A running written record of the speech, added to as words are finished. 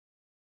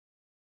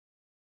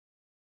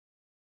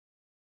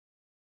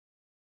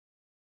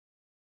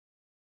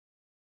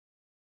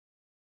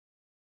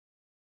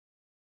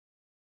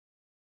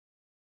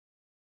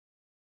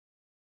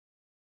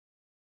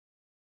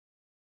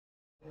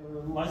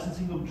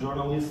Licensing of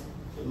journalists,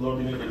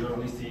 l'ordine dei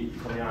giornalisti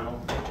italiano,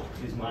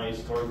 is my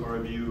historical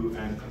review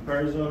and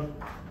comparison.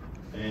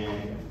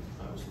 And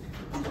I was looking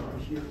for this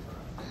right here.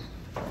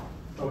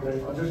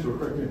 Okay, I'll just do a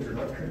quick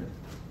introduction.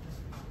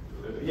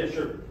 Yeah,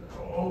 sure.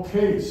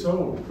 Okay,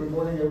 so good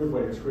morning,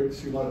 everybody. It's great to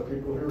see a lot of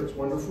people here. It's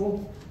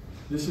wonderful.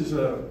 This is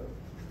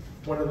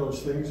one of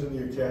those things in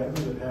the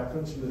academy that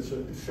happens, and it's a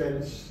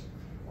defense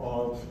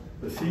of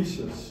the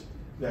thesis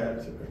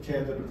that a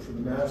candidate for the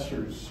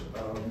master's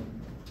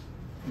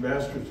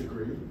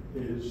degree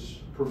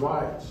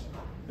provides.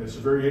 And it's a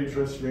very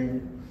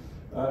interesting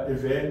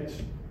event.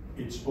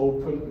 It's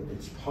open,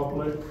 it's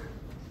public,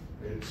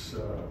 it's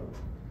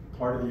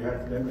part of the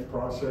academic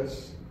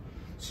process.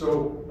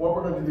 So what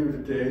we're going to do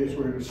today is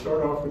we're going to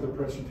start off with a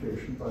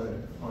presentation by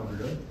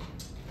Andrea.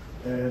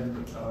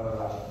 And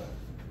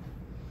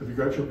have you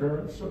got your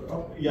parents?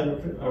 Oh, yeah,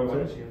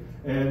 okay.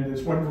 And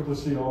it's wonderful to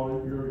see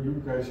all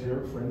you guys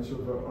here, friends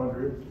of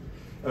Andrea.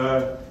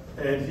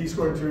 And he's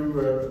going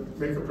to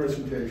make a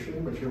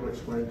presentation, which he'll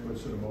explain to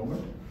us in a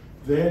moment.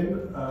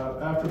 Then,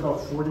 after about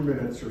 40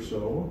 minutes or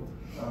so,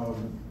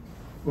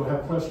 we'll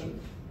have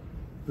questions.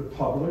 The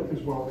public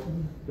is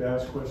welcome to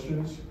ask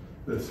questions.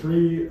 The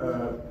three,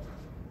 I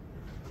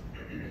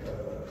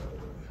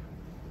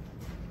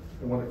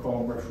want to call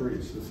them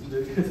referees.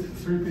 The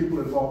three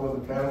people involved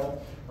on the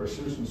panel are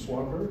Susan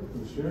Swanberg,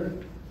 who's here,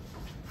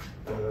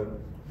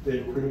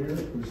 Dave Premier,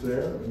 who's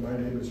there, and my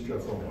name is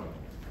Jeff Owen.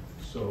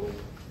 So,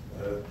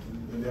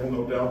 and they'll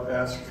no doubt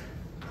ask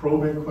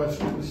probing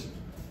questions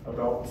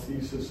about the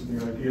thesis and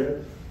the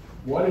idea.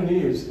 What it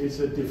is, it's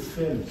a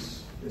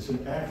defense. It's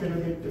an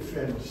academic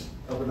defense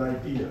of an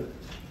idea.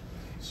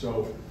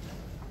 So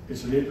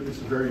it's a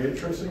very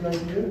interesting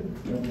idea,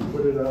 and we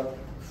put it up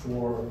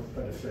for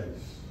a defense.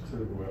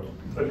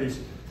 At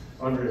least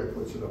Andrea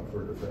puts it up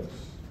for a defense.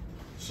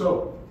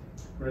 So,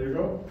 ready to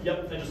go?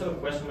 Yep, I just have a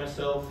question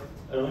myself.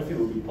 I don't know if it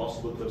would be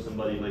possible to have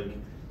somebody like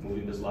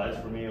moving the slides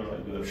for me, or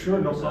like do it sure,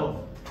 no myself.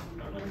 problem.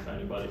 I don't know if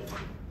anybody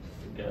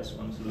guess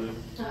wants to do it.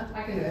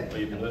 I can do it. Oh,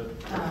 you can do it?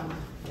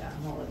 Yeah,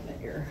 I'm not looking at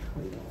your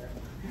window there.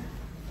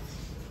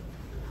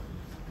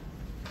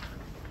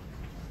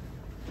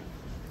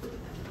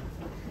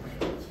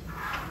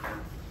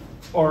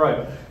 All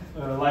right.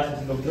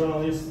 Licensing of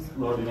journalists,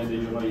 l'ordine dei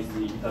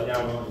giornalisti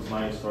italiano is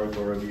my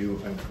historical review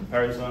and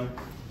comparison.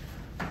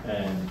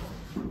 And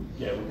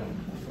yeah, we can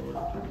move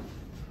forward.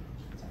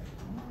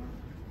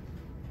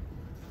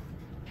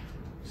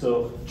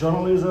 So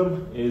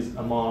journalism is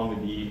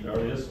among the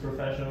earliest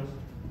professions.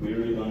 We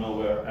really don't know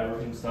where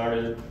everything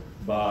started,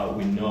 but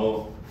we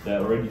know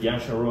that already the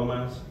ancient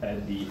Romans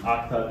had the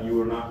Acta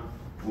Diurna,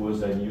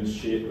 was a news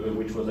sheet,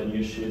 which was a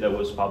news sheet that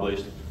was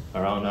published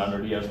around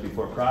 100 years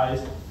before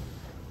Christ.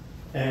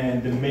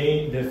 And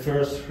the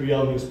first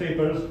real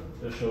newspapers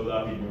showed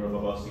up in Europe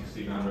about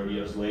 1600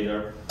 years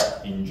later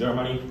in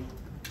Germany.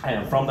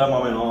 And from that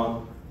moment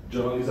on,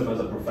 journalism as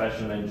a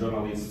profession and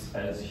journalists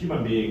as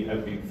human beings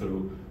have been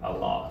through a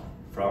lot.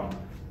 From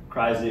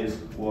crises,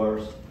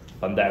 wars,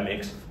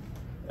 pandemics.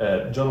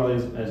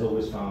 Journalism has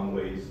always found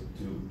ways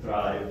to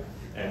thrive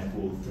and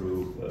pull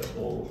through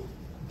all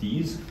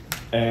these.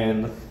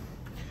 And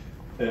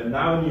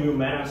now a new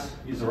mass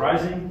is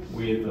arising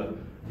with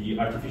the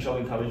artificial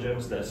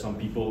intelligence that some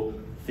people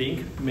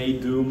think may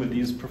doom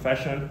this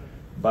profession.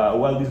 But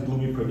while this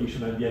gloomy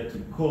prediction has yet to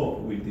cope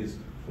with this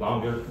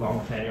long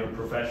tenure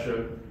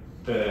profession,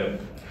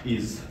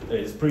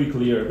 it's pretty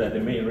clear that the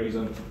main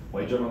reason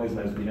why journalism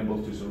has been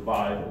able to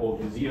survive all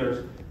these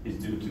years is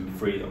due to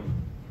freedom.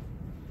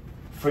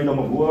 Freedom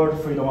of word,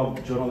 freedom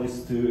of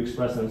journalists to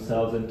express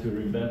themselves and to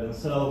reinvent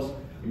themselves.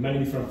 In many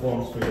different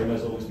forms, freedom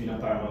has always been a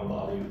paramount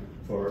value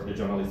for the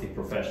journalistic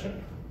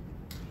profession.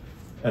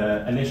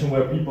 A nation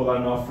where people are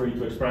not free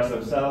to express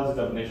themselves is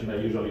a nation that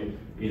usually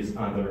is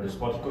under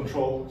despotic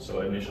control, so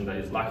a nation that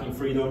is lacking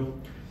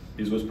freedom.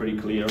 This was pretty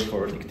clear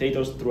for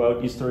dictators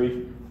throughout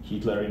history.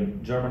 Hitler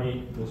in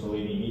Germany,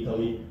 Mussolini in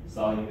Italy,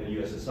 Stalin in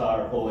the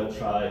USSR, all have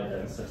tried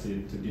and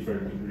succeeded to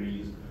different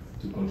degrees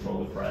to control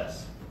the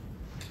press.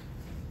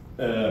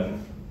 The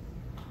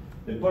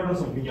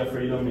importance of media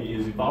freedom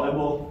is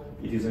invaluable.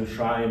 It is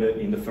enshrined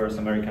in the first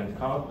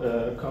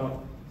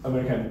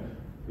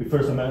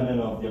First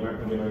Amendment of the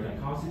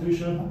American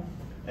Constitution,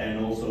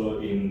 and also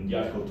in the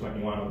Article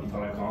 21 of the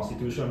Italian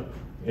Constitution.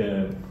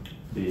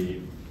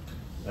 The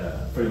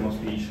freedom of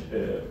speech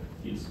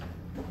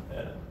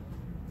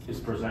is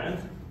present.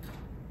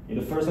 In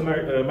the First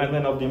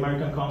Amendment of the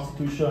American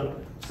Constitution,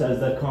 says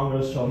that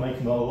Congress shall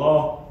make no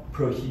law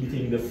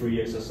prohibiting the free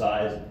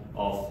exercise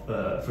of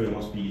freedom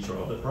of speech or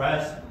of the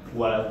press,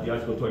 while the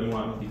Article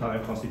 21 of the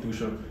Italian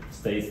Constitution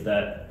states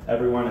that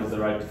everyone has the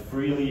right to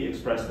freely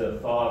express their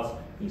thoughts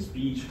in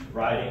speech,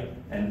 writing,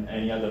 and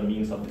any other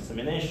means of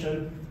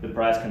dissemination. The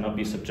press cannot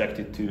be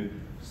subjected to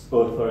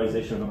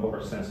authorization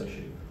or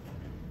censorship.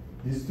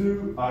 These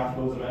two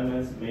articles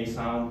amendments may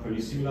sound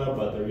pretty similar,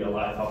 but the real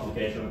life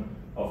application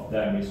of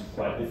them is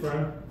quite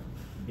different.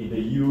 In the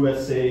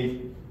USA,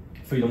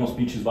 freedom of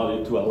speech is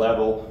valued to a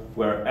level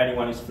where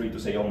anyone is free to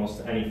say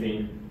almost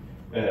anything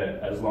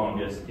as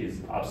long as it's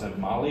absent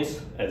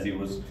malice, as it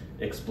was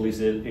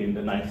explicit in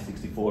the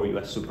 1964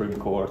 US Supreme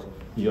Court,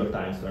 New York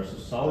Times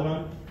versus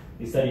Sullivan.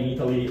 Instead, in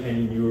Italy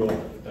and in Europe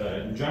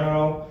in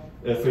general,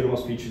 freedom of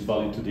speech is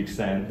valid to the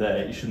extent that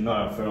it should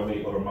not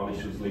unfairly or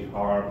maliciously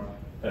harm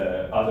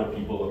other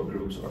people or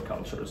groups or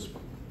cultures.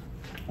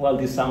 While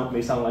this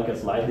may sound like a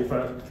slight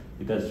difference,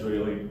 it has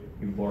really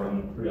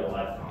important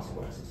real-life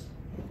consequences.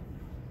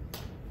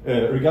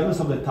 Regardless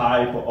of the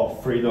type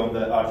of freedom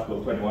that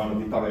Article 21 of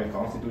the Italian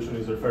Constitution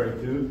is referring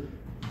to,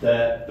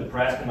 that the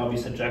press cannot be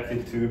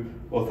subjected to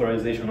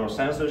authorization or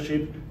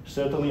censorship,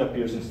 certainly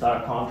appears in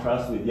stark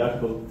contrast with the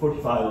Article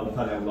 45 of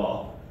Italian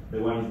law, the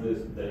one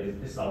that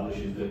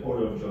establishes the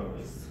order of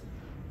journalists.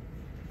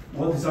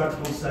 What this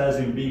article says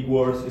in big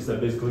words is that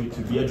basically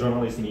to be a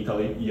journalist in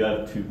Italy, you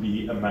have to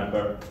be a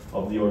member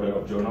of the order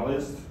of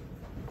journalists,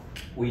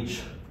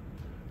 which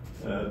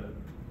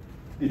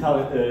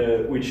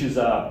is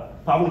a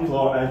public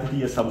law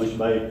entity established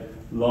by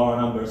law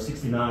number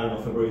 69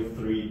 of February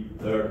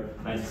 3rd,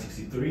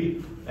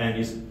 1963, and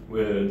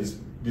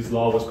this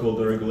law was called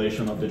the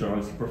Regulation of the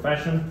Journalistic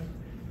Profession.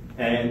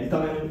 And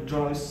Italian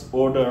journalists'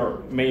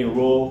 order main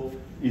role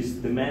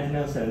is the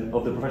maintenance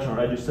of the professional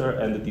register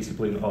and the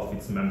discipline of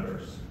its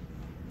members.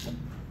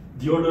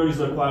 The order is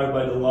required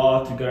by the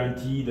law to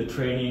guarantee the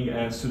training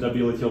and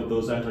suitability of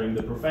those entering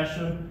the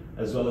profession,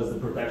 as well as the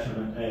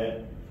protection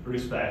and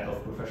respect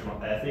of professional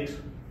ethics.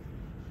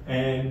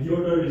 And the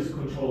order is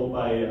controlled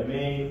by a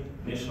main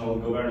national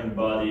governing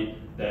body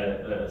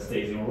that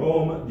stays in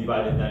Rome,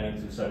 divided then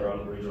into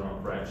several regional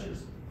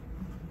branches.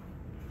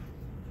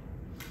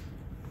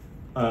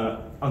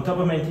 On top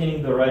of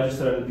maintaining the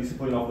register and the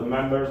discipline of the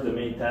members, the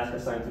main task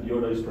assigned to the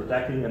order is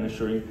protecting and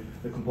ensuring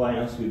the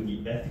compliance with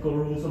the ethical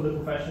rules of the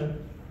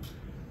profession.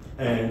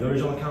 And the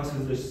regional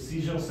council's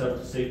decisions serve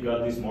to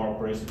safeguard these moral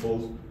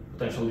principles.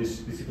 Potential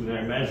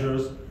disciplinary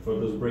measures for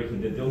those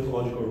breaking the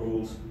deontological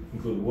rules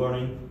include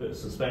warning,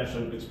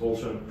 suspension,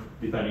 expulsion,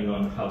 depending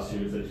on how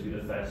serious the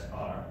effects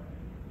are.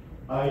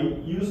 I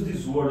use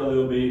this word a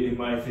little bit in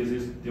my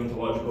thesis.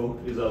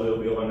 Deontological is a little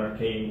bit of an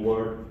arcane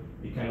word.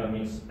 It kind of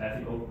means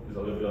ethical, is a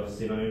little bit of a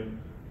synonym.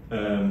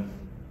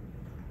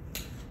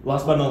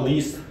 Last but not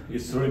least,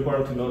 it's really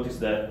important to notice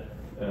that,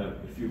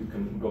 if you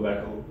can go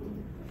back for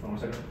one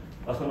second.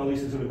 Last but not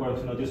least, it's really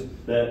important to notice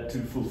that to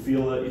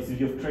fulfill its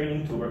duty of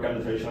training, to overcome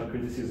the traditional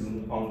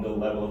criticism on the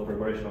level of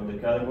preparation of the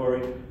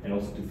category, and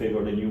also to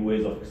favor the new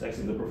ways of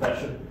accessing the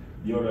profession,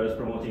 the order is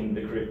promoted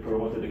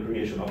the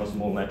creation of a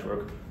small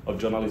network of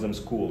journalism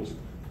schools.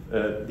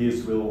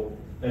 This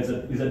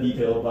is a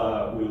detail,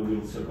 but we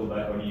will circle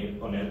back on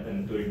it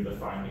and during the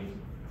finding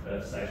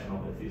section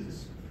of the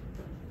thesis.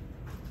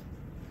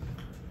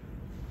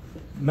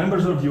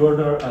 Members of the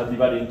order are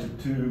divided into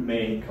two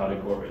main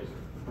categories: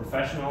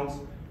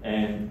 professionals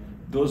and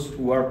those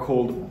who are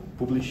called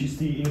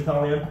pubblicisti in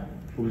Italian.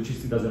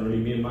 Pubblicisti doesn't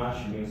really mean much.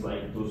 It means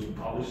like those who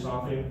publish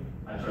something.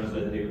 I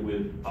translated it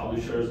with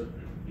publishers.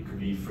 It could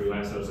be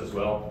freelancers as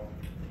well.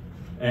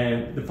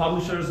 And the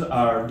publishers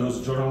are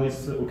those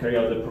journalists who carry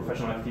out the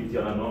professional activity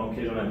on a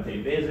non-occasional and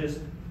paid basis,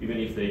 even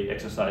if they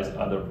exercise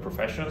other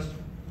professions.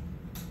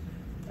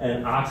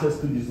 And access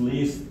to this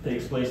list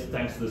takes place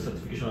thanks to the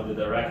certification of the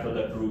director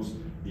that proves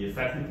the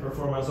effective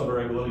performance of a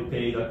regularly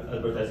paid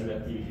advertising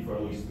activity for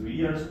at least 2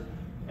 years.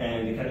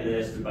 And the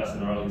candidate has to pass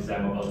an oral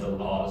exam about the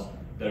laws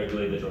that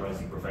regulate the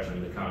journalistic profession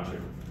in the country.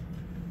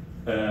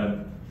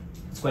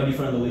 It's quite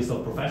different than the list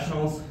of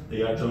professionals.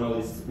 They are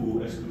journalists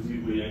who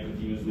exclusively and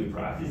continuously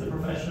practice the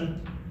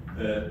profession.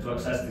 To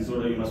access this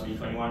order, you must be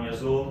 21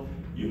 years old.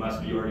 You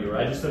must be already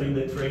registered in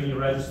the training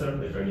register.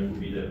 The training will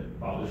be the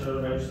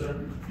publisher register.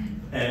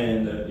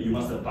 And you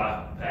must have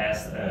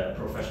passed a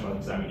professional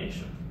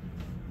examination.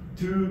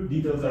 Two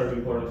details that are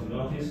important to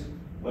notice.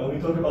 When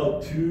we talk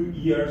about 2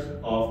 years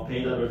of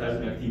paid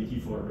advertising activity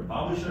for the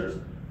publishers,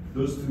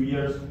 those 2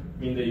 years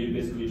mean that you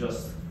basically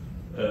just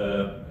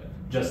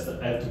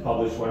have to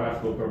publish 1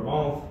 article per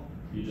month.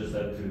 You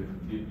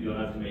don't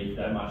have to make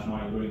that much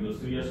money during those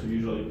 2 years, so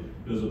usually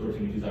those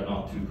opportunities are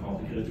not too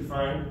complicated to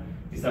find.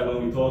 Instead,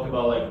 when we talk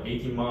about like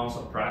 18 months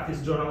of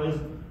practice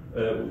journalism,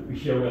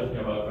 here we're talking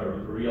about a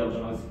real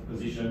journalistic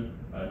position,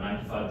 a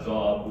 9-to-5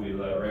 job with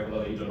a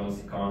regularly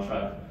journalistic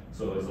contract,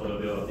 so it's a little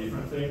bit of a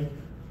different thing.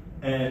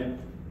 And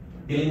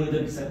dealing with the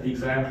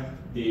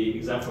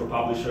exam for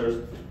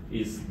publishers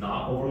is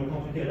not overly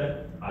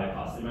complicated. I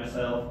passed it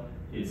myself.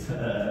 It's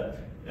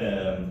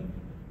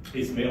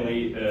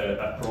mainly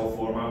a pro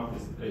forma.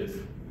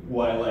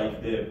 While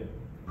like the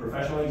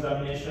professional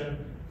examination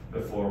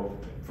for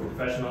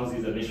professionals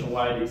is a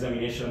nationwide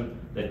examination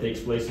that takes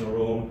place in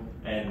Rome,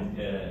 and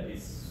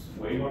it's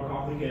way more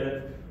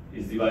complicated.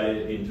 It's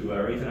divided into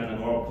a written and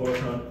an oral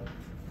portion.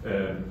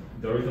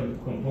 The written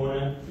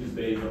component is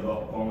based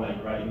on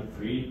like writing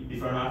 3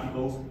 different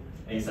articles,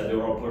 and instead the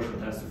oral portion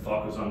tends to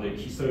focus on the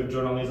history of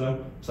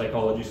journalism,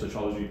 psychology,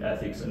 sociology,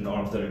 ethics, and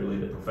norms that regulate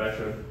the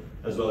profession,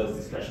 as well as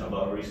discussion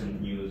about recent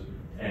news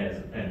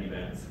and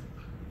events.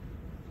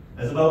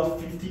 as about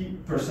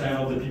 50%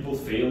 of the people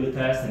fail the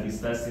test, and this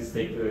test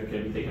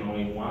can be taken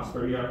only once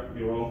per year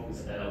in Rome.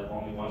 It's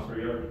only once per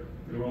year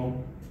in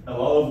Rome. A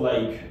lot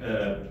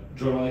of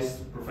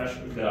journalists,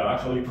 that are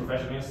actually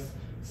professionals,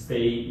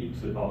 stay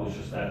into the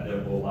publisher staff their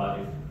whole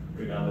life,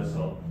 regardless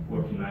of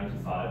working 9 to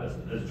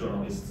 5 as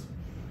journalists.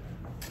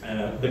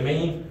 The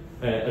main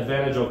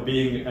advantage of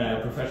being a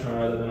professional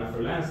rather than a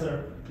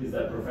freelancer is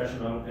that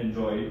professionals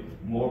enjoy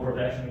more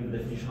protection in the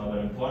definition of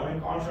an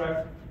employment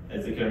contract,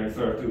 as they can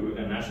refer to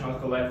a national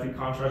collective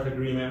contract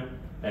agreement,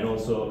 and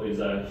also is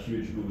a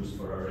huge boost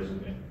for our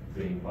resume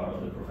being part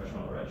of the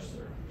professional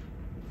register.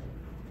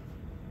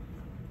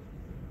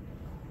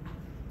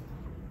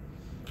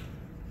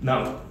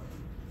 Now,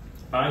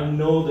 I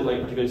know that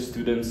particular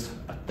students'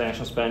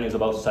 attention span is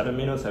about 7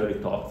 minutes. I already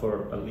talked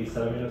for at least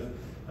 7 minutes.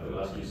 I will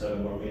ask you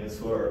 7 more minutes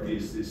for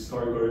this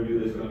historical review.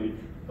 That's going to be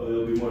a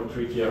little bit more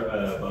trickier,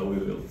 but we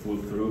will pull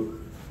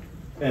through.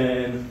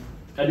 And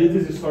I did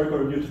this historical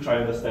review to try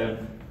to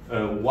understand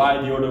why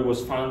the order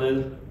was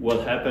founded,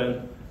 what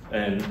happened,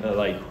 and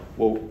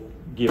we'll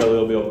give a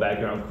little bit of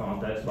background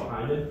context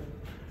behind it.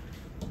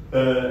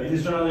 It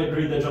is generally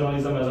agreed that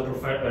journalism as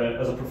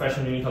a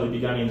profession in Italy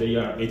began in the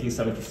year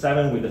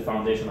 1877 with the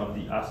foundation of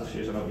the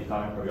Association of the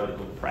Italian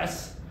Periodical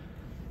Press.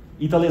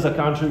 Italy as a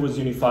country was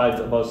unified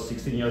about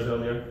 16 years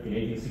earlier, in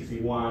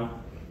 1861,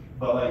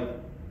 but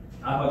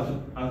up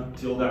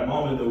until that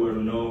moment there were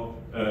no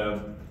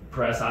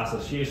press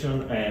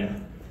association,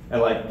 and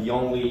the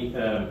only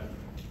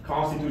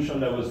constitution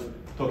that was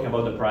talking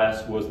about the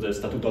press was the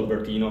Statuto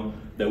Albertino.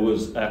 That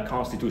was a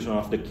constitution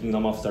of the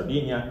Kingdom of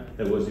Sardinia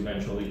that was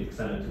eventually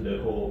extended to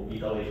the whole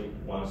Italy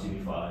once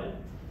unified.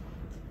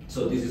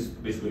 So this is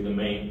basically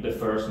the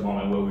first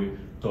moment where we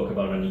talk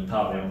about an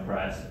Italian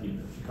press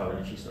in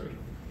Italian history.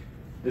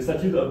 The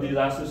statute of this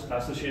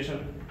association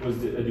was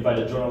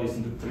divided journalists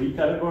into 3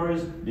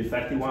 categories: the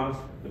effective ones,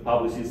 the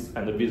publicists,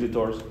 and the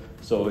visitors.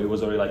 So it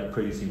was already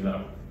pretty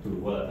similar to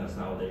what happens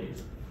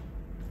nowadays.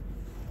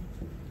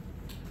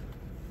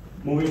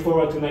 Moving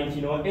forward to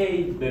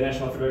 1908, the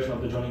National Federation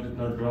of the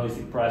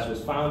Journalistic Press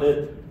was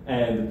founded,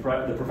 and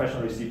the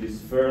profession received its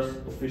first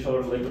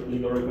official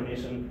legal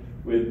recognition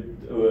when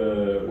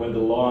the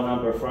law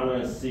number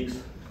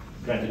 406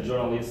 granted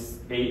journalists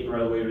 8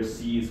 railway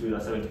receipts with a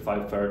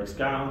 75% fair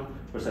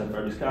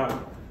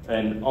discount,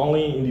 and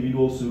only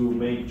individuals who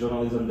make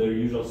journalism their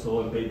usual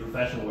sole and paid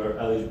profession were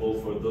eligible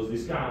for those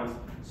discounts,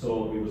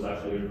 so it was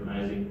actually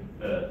recognizing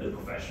the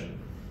profession.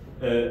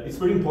 It's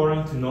pretty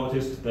important to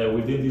notice that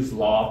within this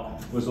law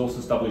was also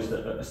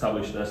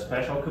established a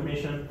special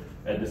commission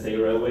at the state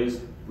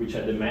railways, which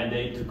had the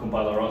mandate to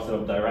compile a roster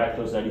of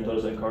directors,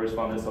 editors, and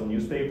correspondents of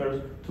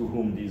newspapers to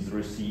whom these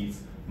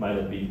receipts might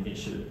have been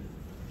issued.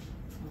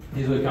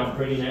 This will come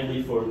pretty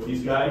handy for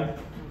this guy.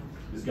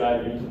 This guy,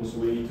 Benito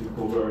Mussolini, took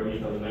over in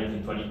Italy in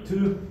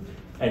 1922,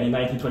 and in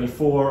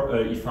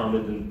 1924 he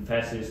founded the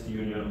thesis, the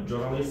Union of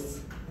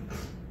Journalists.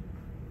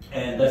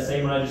 And that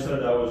same register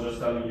that I was just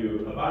telling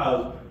you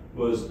about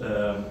was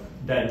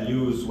then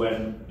used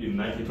when, in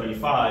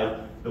 1925,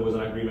 there was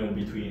an agreement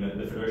between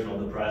the Federation of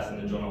the Press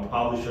and the journal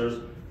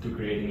publishers to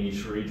create in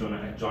each region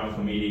a joint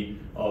committee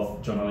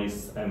of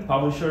journalists and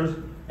publishers,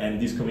 and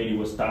this committee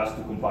was tasked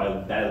to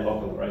compile that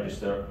local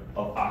register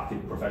of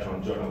active professional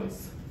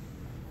journalists.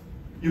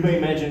 You may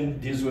imagine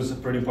this was a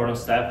pretty important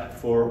step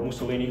for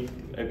Mussolini.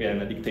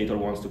 Again, a dictator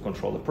wants to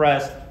control the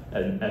press,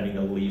 and having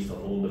a list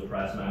of all the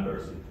press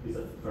members is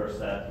a first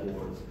step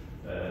towards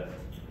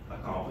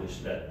accomplish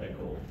that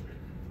goal.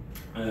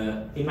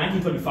 In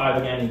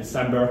 1925, again in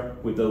December,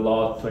 with the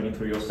law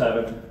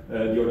 2307,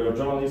 the Order of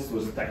Journalists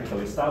was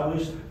technically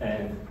established,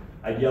 and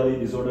ideally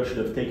this order should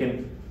have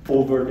taken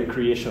over the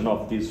creation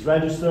of this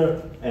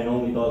register, and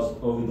only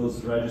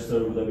those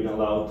registers would have been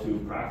allowed to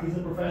practice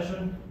the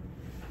profession.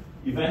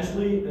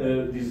 Eventually,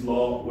 this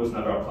law was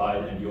never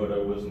applied, and the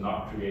order was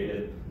not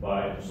created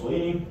by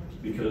Mussolini,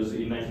 because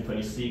in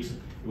 1926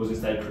 it was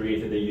instead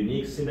created a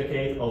unique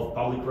syndicate of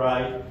public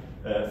right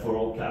for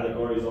all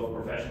categories of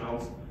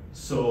professionals.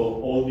 So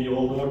all the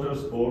old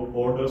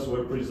orders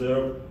were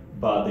preserved,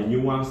 but the new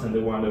ones and the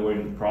ones that were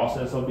in the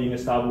process of being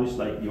established,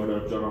 like the Order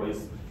of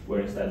Journalists, were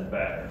instead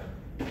banned.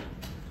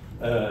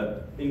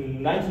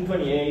 In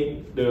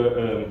 1928,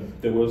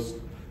 there was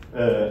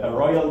a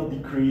royal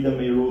decree that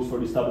made rules for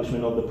the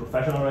establishment of the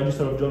Professional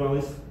Register of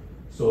Journalists.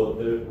 So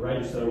the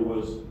register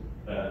was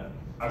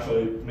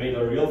actually made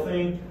a real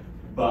thing,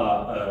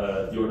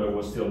 but the order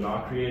was still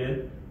not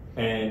created.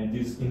 And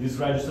in this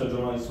register,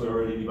 journalists were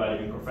already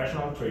divided in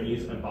professional,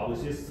 trainees, and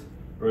publicists,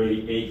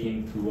 really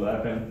akin to what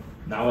happened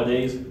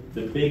nowadays.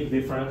 The big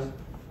difference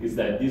is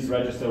that this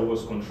register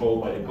was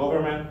controlled by the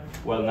government,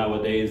 while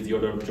nowadays the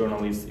Order of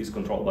Journalists is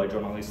controlled by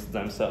journalists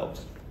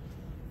themselves.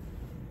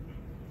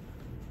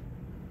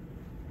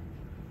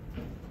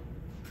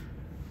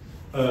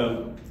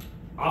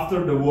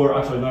 After the war,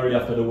 actually not really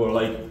after the war,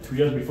 like 2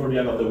 years before the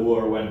end of the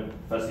war, when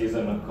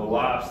fascism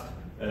collapsed,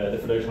 the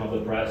Federation of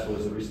the Press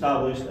was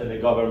reestablished, and the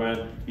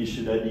government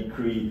issued a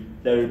decree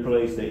that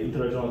replaced the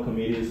interregional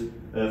committees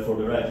for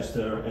the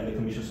Register and the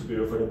Commission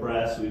Superior for the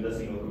Press with a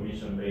single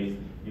commission based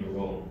in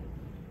Rome.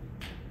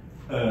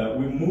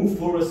 We moved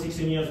forward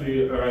 16 years.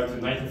 We arrived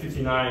to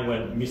 1959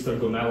 when Mr.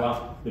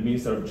 Gonella, the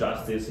Minister of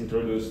Justice,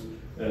 introduced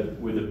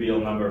with the bill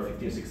number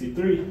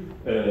 1563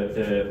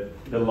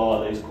 the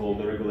law that is called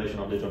the Regulation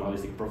of the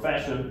Journalistic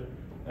Profession.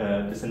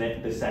 The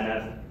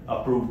Senate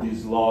approved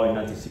this law in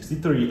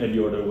 1963, and the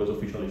order was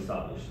officially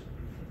established.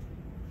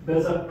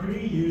 There's a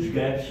pretty huge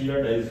gap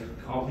here that is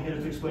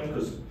complicated to explain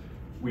because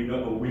we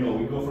go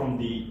from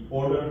the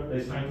order that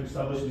is trying to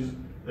establish this.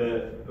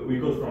 We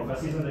go from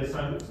fascism that is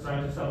trying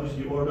to establish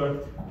the order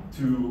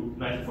to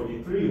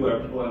 1943, where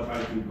people are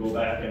trying to go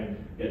back and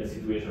get the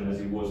situation as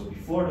it was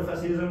before the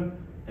fascism,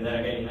 and then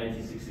again in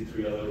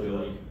 1963, a little bit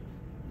like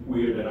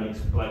weird and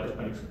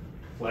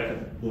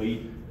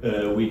unexplicably,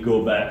 we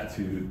go back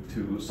to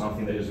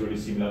something that is really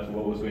similar to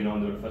what was going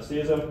on during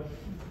fascism.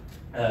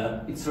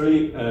 It's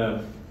really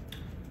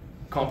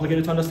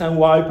complicated to understand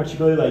why,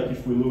 particularly like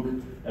if we look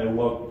at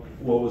what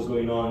was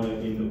going on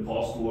in the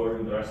post-war,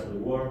 in the rest of the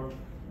world,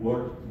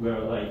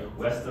 where like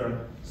Western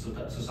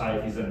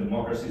societies and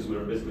democracies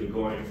were basically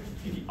going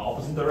in the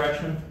opposite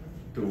direction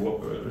to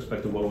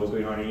respect to what was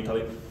going on in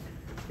Italy.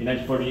 In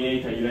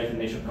 1948, a United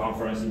Nations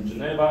conference in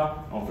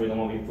Geneva on freedom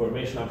of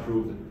information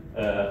approved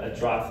a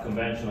draft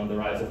convention on the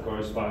rights of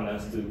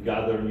correspondents to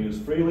gather news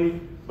freely,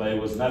 but it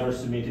was never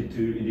submitted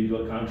to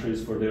individual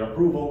countries for their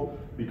approval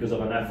because of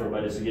an effort by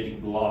the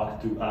Soviet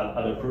bloc to add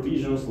other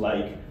provisions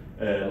like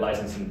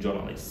licensing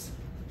journalists.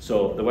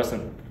 So the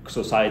Western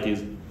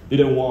societies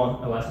didn't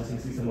want a licensing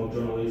system of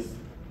journalists,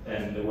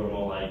 and they were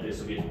more like the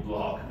Soviet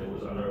bloc that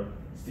was under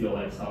still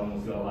like Stalin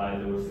was still alive,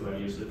 they were still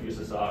against the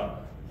USSR,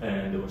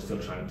 and they were still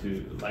trying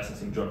to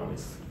licensing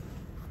journalists.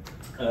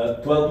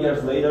 12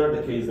 years later,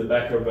 the case De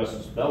Becker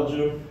versus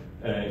Belgium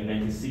in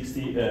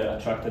 1960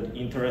 attracted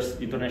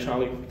interest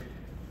internationally.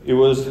 It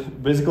was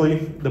basically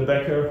De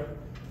Becker.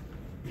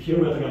 Here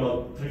we're talking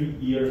about 3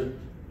 years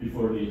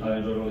before the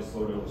Italian Journalists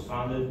Order was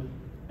founded,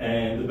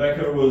 and De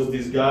Becker was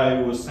this guy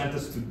who was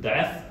sentenced to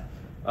death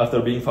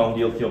after being found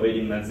guilty of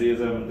aiding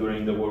Nazism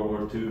during the World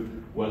War II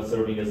while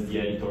serving as the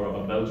editor of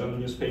a Belgian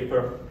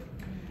newspaper.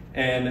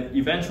 And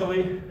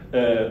eventually,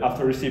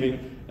 after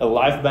receiving a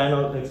life ban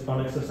on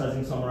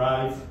exercising some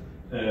rights,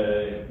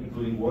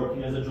 including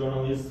working as a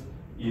journalist,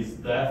 his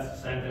death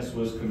sentence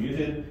was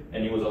commuted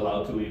and he was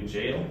allowed to leave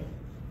jail.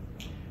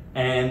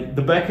 And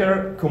De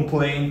Becker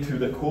complained to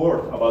the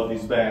court about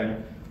this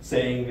ban,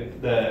 saying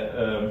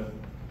that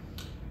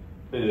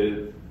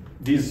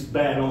this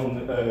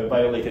ban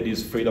violated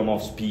his freedom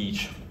of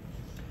speech.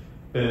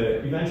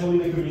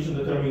 Eventually, the commission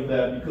determined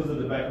that because the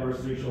De Becker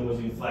restriction was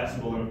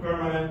inflexible and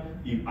permanent,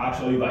 it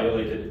actually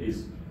violated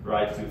his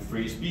right to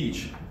free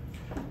speech.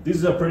 This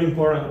is a pretty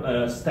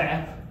important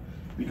step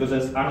because,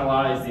 as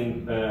analyzed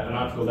in an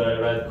article that I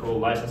read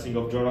called Licensing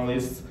of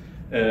Journalists,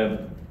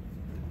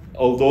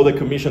 although the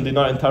commission did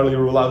not entirely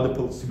rule out the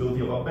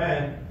possibility of a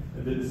ban,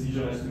 the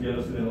decision has to be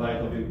understood in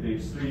light of the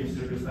extreme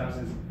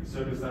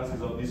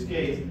circumstances of this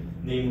case,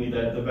 namely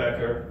that De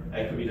Becker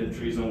had committed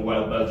treason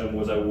while Belgium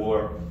was at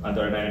war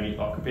under an enemy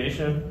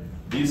occupation.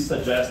 This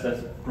suggests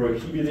that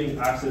prohibiting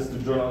access to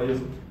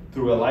journalism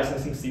through a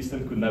licensing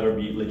system could never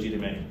be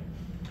legitimate.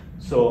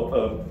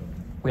 So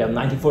we have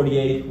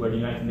 1948, where the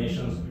United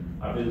Nations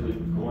are basically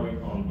going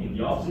in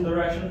the opposite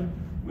direction.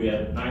 We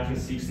have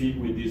 1960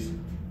 with this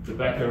De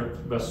Becker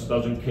versus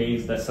Belgium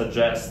case that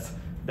suggests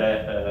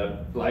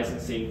that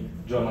licensing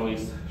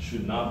journalists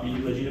should not be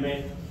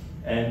legitimate.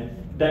 And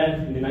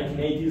then in the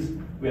 1980s,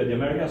 we had the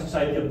American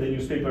Society of the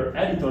Newspaper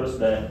Editors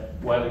that,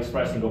 while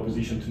expressing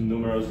opposition to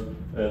numerous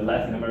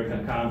Latin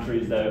American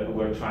countries that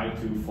were trying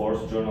to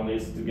force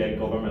journalists to get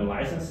government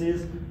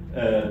licenses,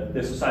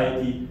 the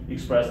society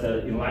expressed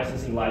that in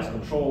licensing lies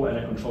control, and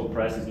a controlled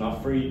press is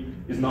not free,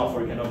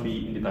 cannot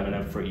be independent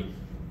and free.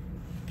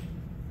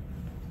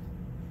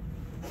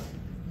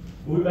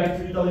 Moving back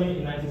to Italy,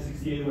 in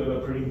 1968 we have a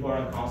pretty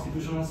important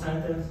constitutional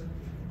sentence.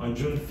 On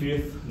June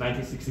 5th,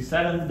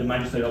 1967, the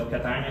magistrate of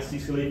Catania,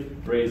 Sicily,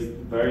 raised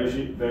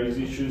various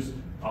issues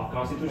of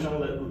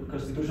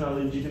constitutional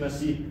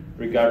legitimacy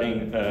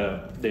regarding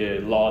the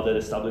law that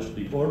established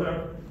the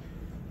order.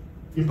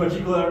 In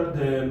particular,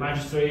 the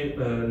magistrate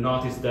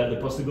noticed that the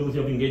possibility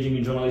of engaging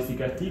in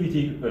journalistic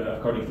activity,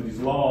 according to this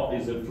law,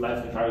 is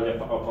left entirely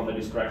upon the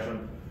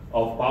discretion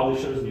of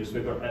publishers,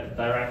 newspaper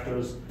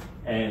directors,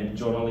 and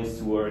journalists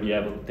who already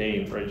have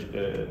obtained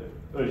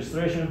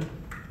registration,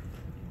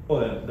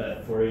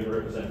 that forever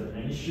represented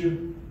an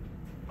issue.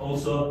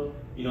 Also,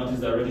 you notice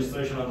that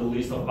registration on the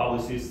list of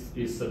publicists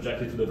is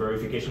subjected to the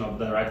verification of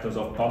directors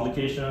of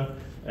publication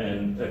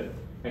and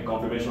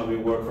confirmation of their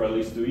work for at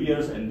least 2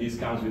 years, and this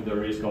comes with the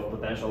risk of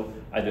potential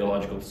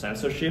ideological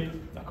censorship,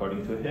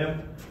 according to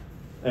him.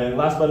 And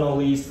last but not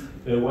least,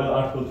 while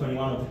Article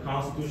 21 of the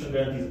Constitution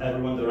guarantees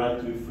everyone the right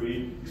to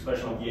free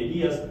expression of the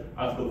ideas,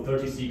 Article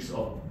 36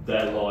 of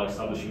that law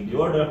establishing the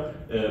order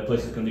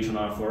places condition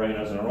on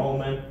foreigners'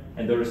 enrollment,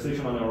 and the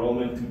restriction on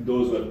enrollment to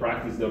those who have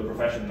practiced their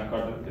profession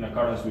in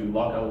accordance with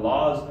local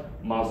laws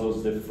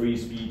muzzles the free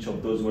speech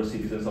of those who are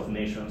citizens of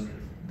nations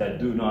that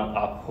do not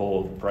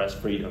uphold press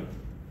freedom.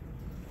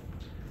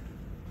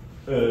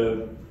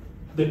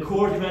 The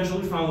court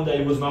eventually found that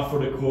it was not for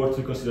the court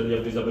to consider the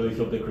advisability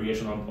of the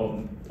creation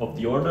of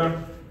the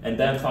order, and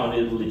then found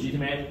it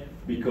legitimate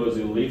because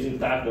it leaves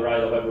intact the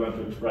right of everyone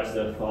to express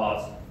their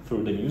thoughts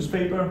through the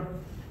newspaper.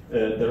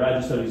 The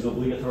register is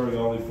obligatory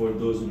only for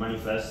those who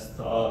manifest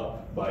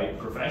by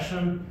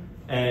profession,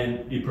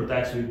 and it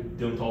protects with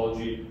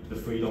deontology the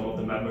freedom of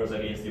the members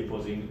against the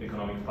opposing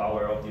economic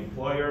power of the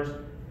employers,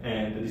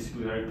 and the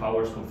disciplinary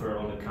powers conferred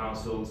on the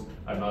councils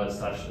are not as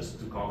such as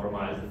to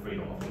compromise the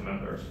freedom of the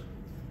members.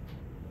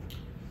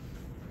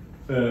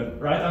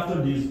 Right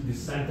after this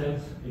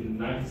sentence in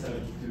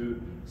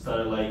 1972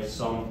 started like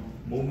some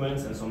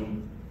movements and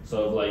some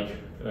sort of like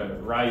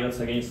riots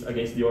against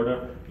the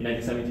order. In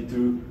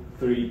 1972,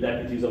 3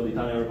 deputies of the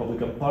Italian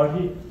Republican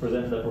Party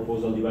presented a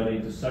proposal divided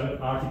into 7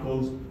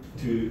 articles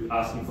to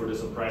asking for the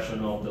suppression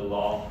of the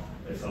law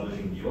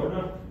establishing the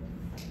order.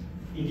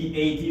 In the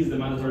 80s, the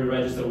mandatory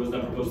register was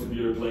then proposed to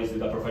be replaced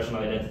with a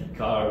professional identity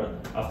card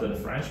after the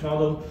French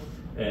model,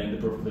 and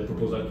the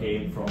proposal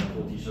came from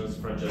politicians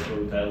Francesco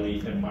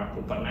Rutelli and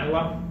Marco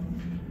Pannella.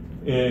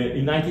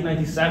 In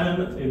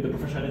 1997, the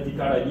professional identity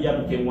card idea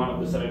became one of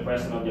the 7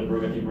 questions of the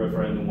abrogative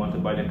referendum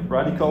wanted by the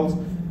radicals.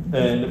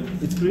 And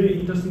it's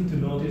pretty interesting to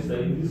notice that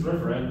in this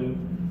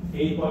referendum,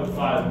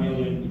 8.5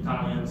 million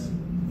Italians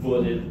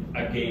voted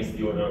against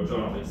the order of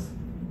journalists.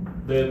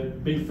 The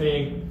big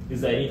thing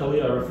is that in Italy,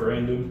 a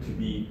referendum to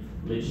be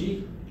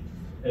legit,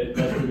 it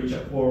has to reach a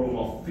quorum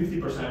of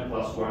 50%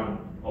 plus 1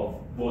 of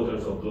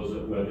voters of those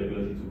who have the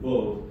ability to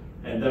vote,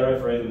 and that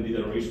referendum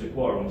didn't reach the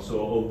quorum.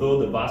 So although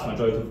the vast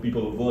majority of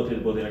people who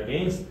voted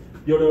against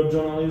the order of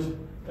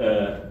journalism,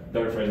 the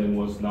referendum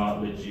was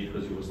not legit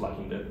because it was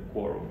lacking the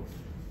quorum.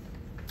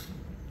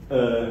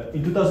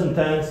 In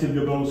 2010,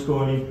 Silvio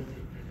Berlusconi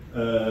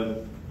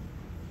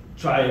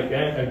tried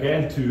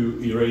again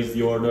to erase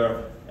the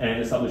order and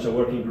establish a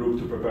working group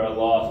to prepare a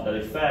law to that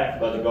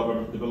effect, but the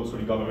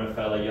Berlusconi government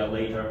fell a year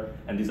later,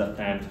 and this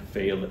attempt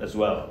failed as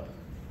well.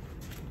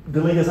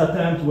 The latest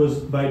attempt was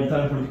by the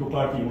Italian political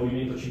party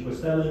Movimento 5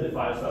 Stelle, the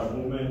 5-Star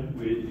Movement.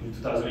 In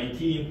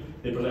 2018,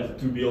 they presented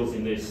 2 bills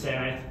in the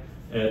Senate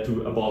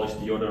to abolish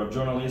the order of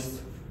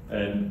journalists,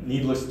 and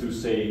needless to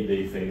say,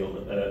 they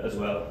failed as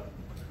well.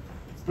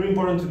 It's pretty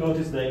important to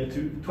notice that in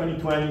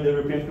 2020, the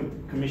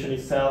European Commission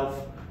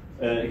itself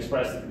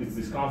expressed its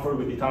discomfort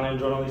with the Italian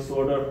journalist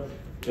order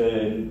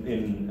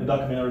in a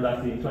document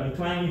redacted in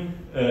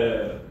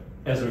 2020.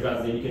 As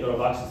regards the indicator of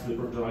access to the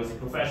journalistic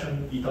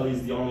profession, Italy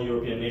is the only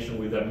European nation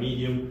with a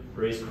medium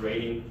risk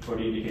rating for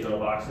the indicator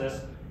of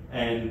access.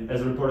 And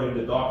as reported in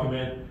the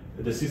document,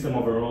 the system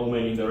of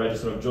enrollment in the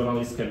register of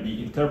journalists can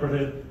be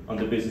interpreted on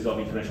the basis of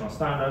international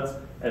standards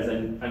as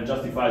an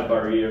unjustified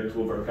barrier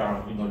to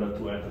overcome in order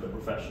to enter the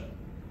profession.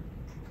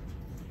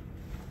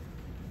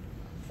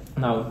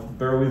 Now,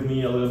 bear with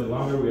me a little bit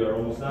longer, we are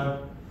almost done.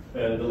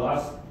 The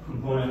last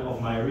component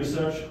of my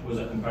research was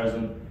a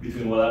comparison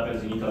between what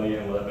happens in Italy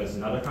and what happens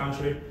in other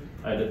countries.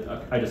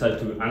 I decided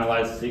to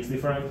analyze 6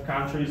 different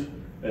countries: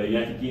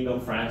 United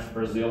Kingdom, France,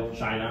 Brazil,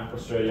 China,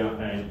 Australia,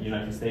 and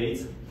United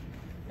States.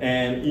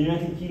 And in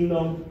United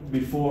Kingdom,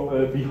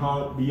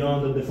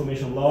 beyond the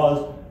defamation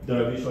laws,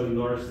 there are virtually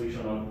no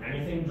restriction on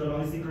anything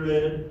journalistic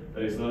related.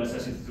 There is no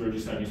necessity to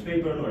register a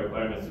newspaper, no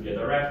requirements to be a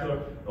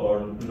director, or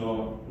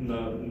no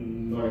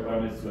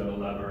requirements to have a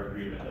labor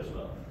agreement as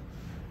well.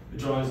 The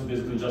journalists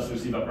basically just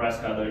receive a press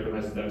card that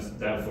recognizes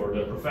them for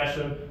their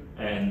profession,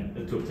 and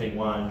to obtain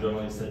one,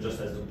 journalists just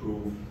has to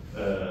prove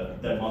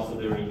that most of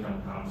their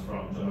income comes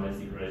from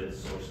journalistic-related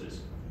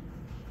sources.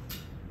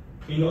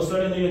 In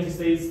Australia and the United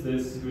States, the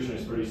situation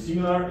is pretty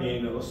similar.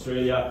 In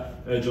Australia,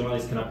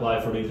 journalists can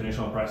apply for the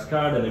International Press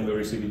Card, and then we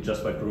receive it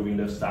just by proving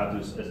their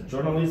status as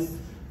journalists.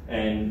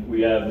 And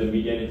we have the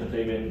Media and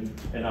Entertainment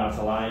and Arts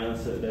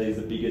Alliance, that is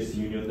the biggest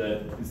union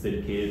that is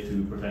dedicated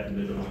to protecting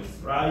the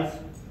journalists' rights.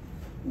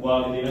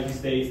 While in the United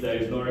States, there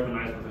is no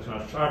recognized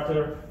professional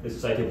charter, the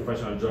Society of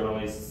Professional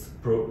Journalists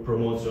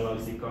promotes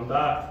journalistic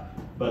conduct,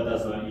 but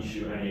does not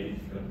issue any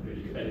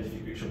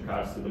identification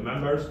cards to the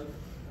members.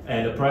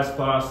 And the press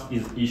pass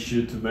is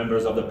issued to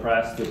members of the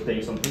press to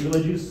obtain some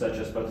privileges, such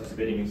as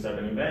participating in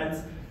certain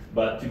events,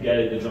 but to get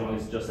it, the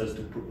journalist just has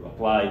to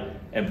apply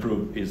and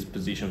prove his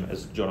position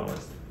as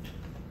journalist.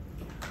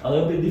 A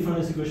little bit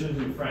different situation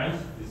in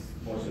France. It's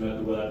more similar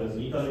to what happens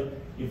in Italy.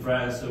 In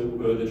France,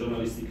 the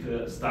journalistic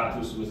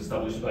status was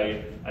established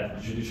by a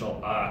judicial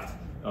act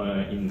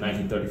in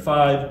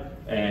 1935,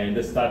 and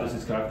the status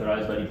is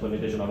characterized by the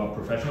implementation of a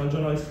professional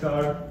journalist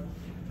card.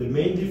 The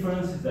main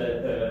difference is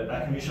that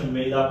a commission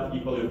made up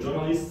equally of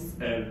journalists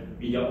and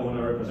media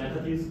owner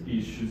representatives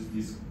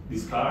issues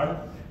this card,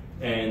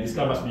 and this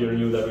card must be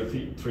renewed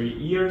every 3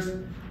 years.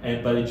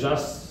 But it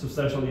just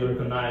substantially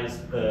recognizes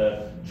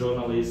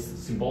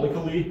journalists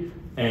symbolically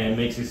and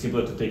makes it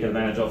simpler to take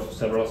advantage of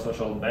several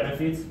social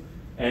benefits.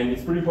 And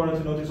it's pretty important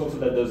to notice also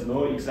that there's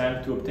no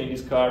exam to obtain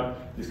this card.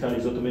 This card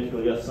is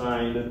automatically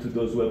assigned to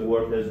those who have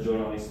worked as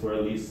journalists for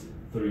at least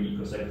 3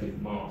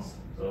 consecutive months,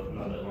 so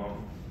not that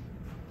long.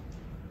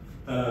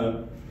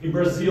 In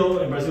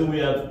Brazil we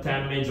have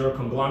 10 major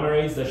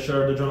conglomerates that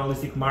share the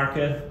journalistic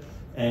market,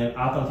 and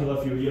up until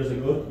a few years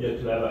ago, you had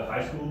to have a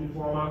high school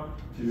diploma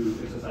to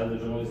exercise the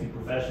journalistic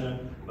profession,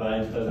 but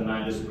in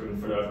 2009 the Supreme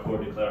Federal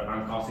Court declared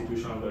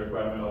unconstitutional the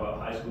requirement of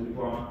a high school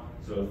diploma,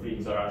 so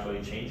things are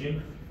actually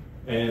changing.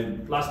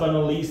 And last but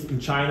not least, in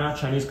China,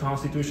 Chinese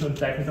constitution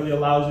technically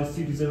allows its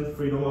citizens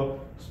freedom of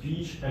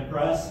speech and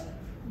press,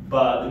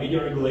 but the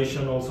media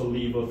regulation also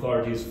leave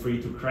authorities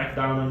free to crack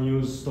down on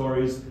news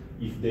stories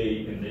if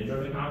they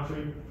endanger the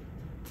country.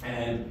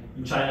 And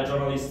in China,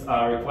 journalists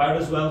are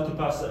required as well to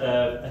pass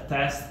a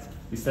test.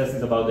 This test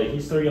is about the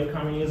history of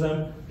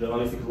communism,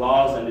 journalistic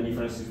laws, and the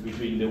differences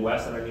between the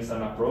Western and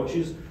Eastern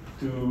approaches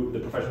to the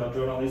profession of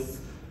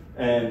journalists.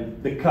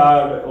 And the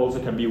card also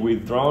can be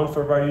withdrawn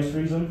for various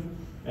reasons.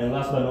 And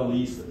last but not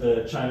least,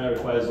 China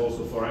requires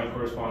also foreign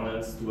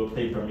correspondents to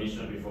obtain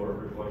permission before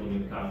reporting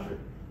in the country.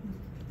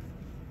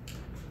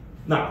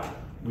 Now,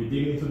 we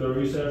dig into the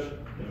research,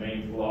 the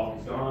main block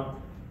is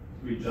gone.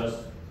 We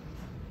just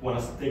want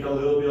to take a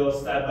little bit of a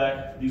step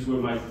back. These were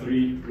my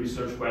 3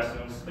 research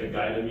questions that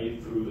guided me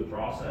through the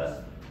process.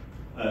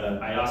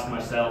 I asked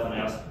myself, and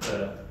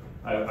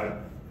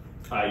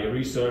I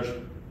researched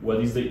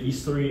what is the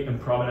history and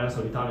provenance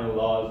of Italian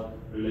laws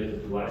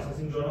related to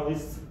licensing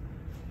journalists.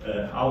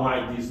 How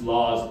might these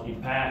laws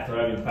impact or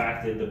have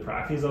impacted the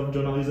practice of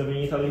journalism in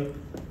Italy?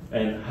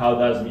 And how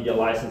does media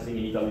licensing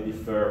in Italy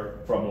differ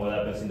from what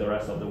happens in the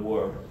rest of the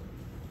world?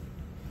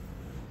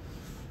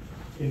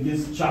 In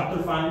this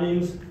chapter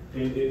findings,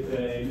 in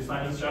this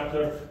findings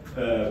chapter,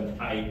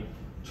 I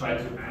try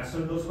to answer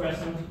those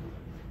questions.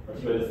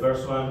 Particularly the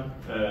first one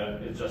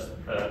is just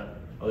a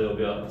little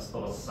bit of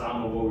a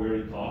sum of what we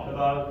already talked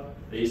about.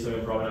 The history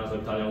and provenance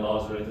of Italian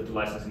laws related to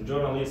licensing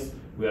journalists.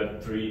 We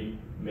have 3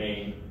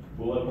 main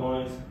bullet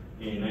points.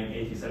 In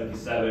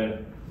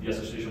 1877, the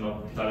Association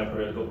of Italian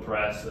Periodical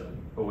Press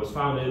was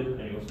founded,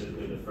 and it was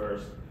basically the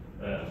first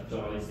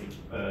journalistic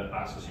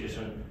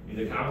association in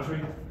the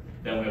country.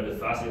 Then we have the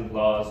fascinating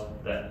laws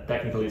that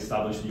technically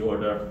established the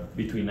order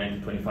between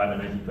 1925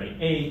 and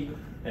 1928,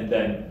 and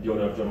then the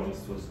Order of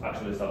Journalists was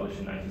actually established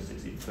in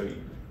 1963.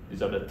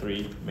 These are the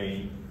 3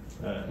 main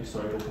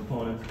historical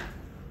components.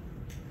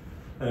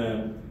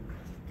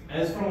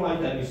 As from like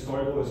an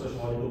historical and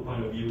sociological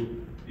point of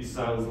view, it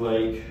sounds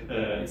like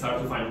it's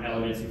hard to find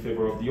elements in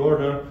favor of the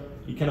order.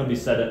 It cannot be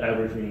said that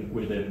everything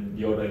within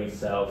the order in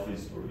itself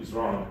is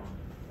wrong.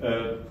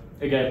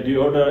 Again, the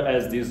order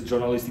has this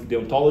journalistic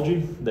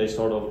deontology that is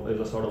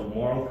a sort of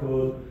moral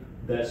code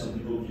that some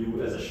people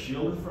view as a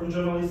shield for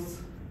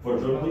journalists,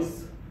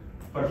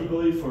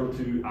 particularly for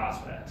 2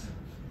 aspects.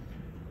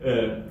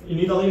 In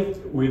Italy,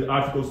 with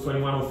Articles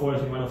 2104 and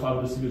 2105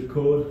 of the Civil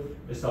Code,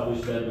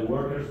 established that the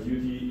worker's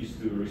duty is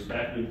to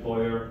respect the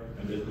employer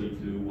and basically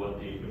do what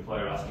the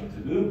employer asks him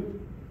to do.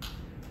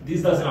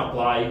 This doesn't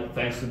apply,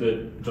 thanks to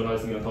the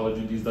journalistic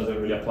deontology, this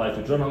doesn't really apply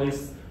to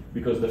journalists,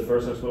 because the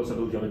first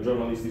responsibility of a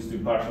journalist is to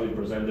impartially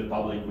present the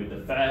public with the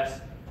facts.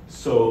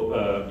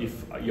 So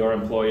if your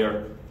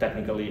employer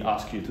technically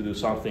asks you to do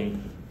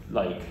something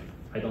like,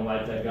 I don't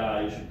like that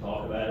guy, you should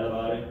talk bad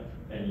about it,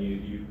 and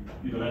you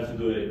don't have to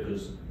do it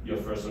because your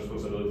first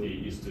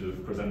responsibility is to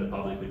present the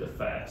public with the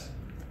facts.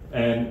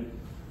 And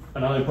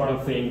another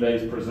important thing that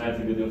is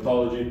presented in the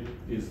deontology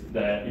is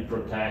that it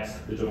protects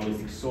the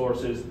journalistic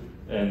sources,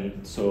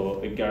 and so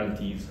it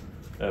guarantees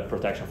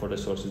protection for the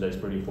sources that is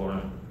pretty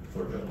important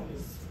for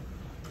journalists.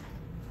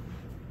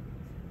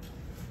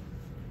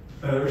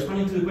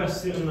 Responding to the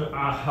question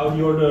how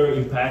the order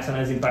impacts and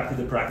has impacted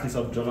the practice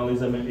of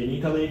journalism in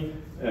Italy,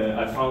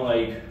 I found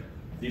like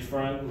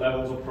different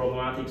levels of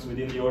problematics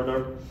within the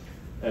order.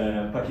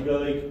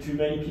 Particularly, too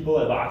many people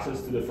have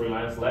access to the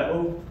freelance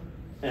level,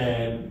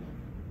 and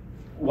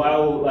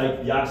while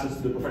like the access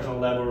to the professional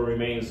level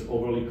remains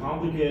overly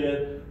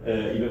complicated,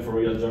 even for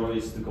real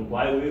journalists to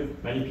comply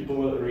with, many people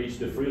will reach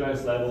the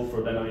freelance level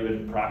for then not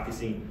even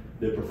practicing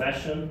the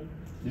profession.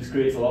 This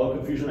creates a lot of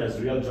confusion as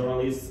real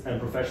journalists and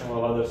professionals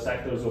of other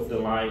sectors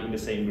often lie in the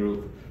same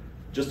group.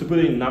 Just to put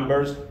it in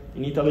numbers,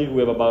 in Italy we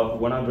have about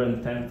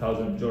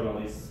 110,000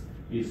 journalists.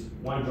 Is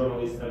 1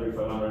 journalist every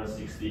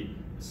 560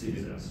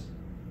 citizens.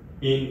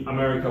 In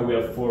America we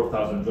have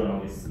 4,000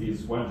 journalists.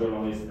 Is 1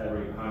 journalist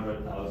every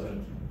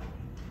 100,000,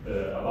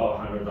 about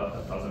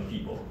 100,000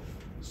 people.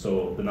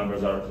 So the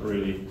numbers are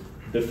really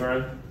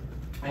different.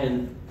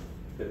 And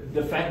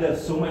the fact that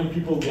so many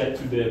people get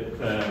to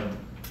the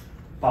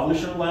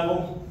publisher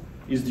level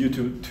is due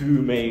to 2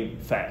 main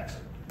facts.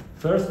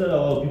 First, that a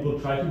lot of people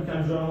try to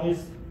become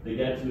journalists, they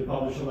get to the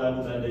publisher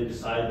level, and they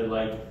decide that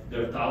like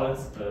their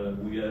talents,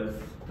 we have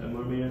 10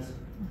 more minutes.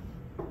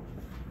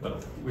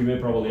 But we may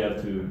probably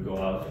have to go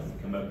out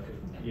and come back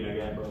in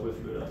again, but we'll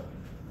figure it out.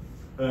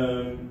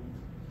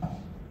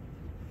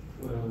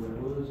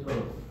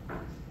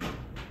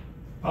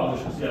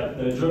 Publishers, yeah.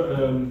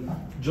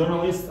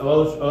 Journalists, a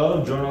lot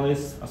of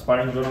journalists,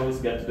 aspiring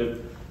journalists, get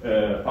to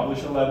the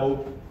publisher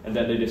level, and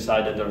then they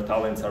decide that their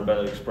talents are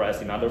better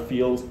expressed in other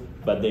fields,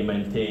 but they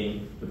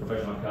maintain the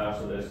professional card,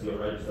 so they're still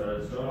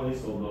registered as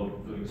journalists, although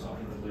doing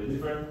something completely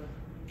different.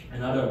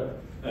 Another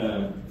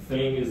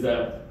thing is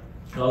that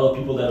a lot of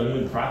people that don't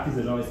even practice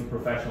the journalistic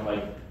profession,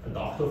 like a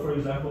doctor, for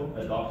example,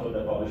 a doctor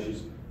that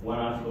publishes one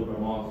article per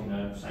month in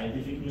a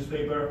scientific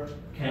newspaper,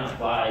 can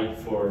apply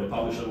for the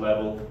publisher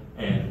level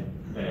and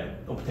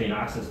obtain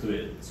access to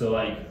it. So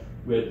like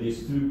we have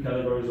these two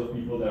categories of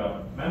people that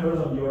are members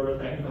of the order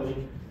technically,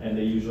 and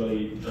they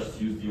usually just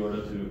use the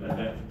order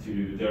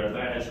to their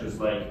advantage, because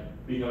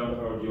like being a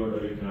member of the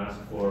order, you can ask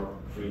for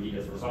free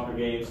tickets for soccer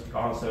games,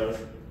 concerts,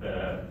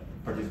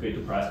 participate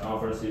to press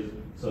conferences.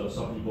 So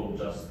some people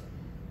just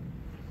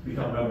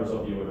become members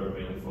of the order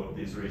mainly for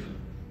this reason.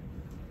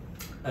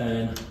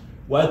 And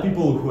while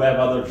people who have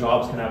other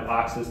jobs can have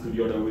access to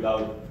the order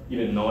without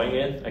even knowing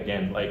it,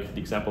 again, like the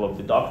example of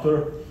the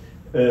doctor,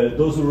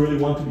 those who really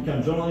want to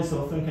become journalists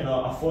often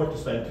cannot afford to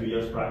spend 2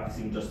 years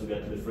practicing just to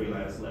get to the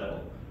freelance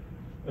level.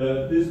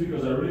 This is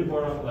because a really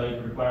important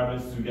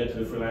requirements to get to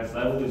the freelance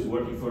level is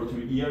working for 2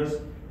 years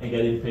and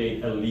getting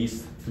paid at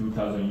least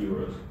 2,000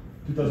 euros.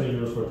 2,000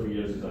 euros for 2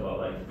 years is about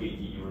like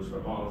 80 euros per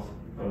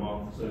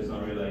month, so it's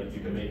not really like you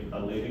can make a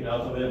living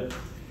out of it.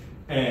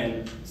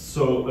 And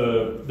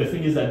so the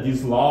thing is that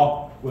this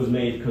law was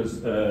made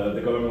because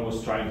the government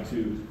was trying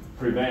to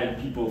prevent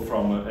people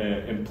from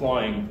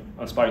employing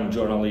aspiring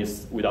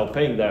journalists without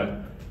paying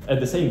them. At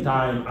the same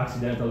time,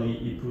 accidentally,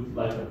 it put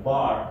like a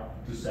bar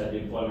to set the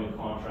employment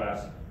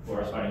contracts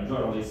for aspiring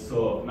journalists.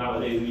 So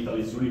nowadays in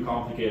Italy, it's really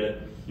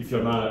complicated. If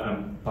you're not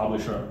a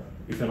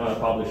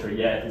publisher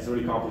yet, it's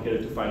really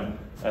complicated to find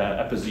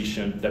a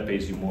position that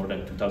pays you more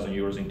than 2,000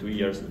 euros in 2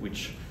 years,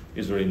 which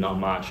is really not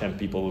much, and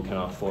people who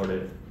cannot afford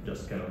it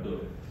just cannot do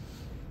it.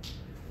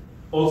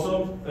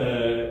 Also,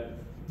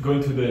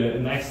 going to the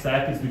next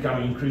step, is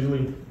becoming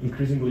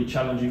increasingly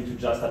challenging to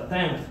just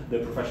attempt the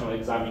professional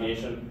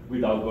examination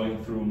without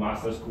going through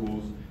master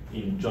schools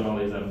in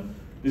journalism.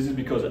 This is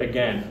because,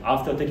 again,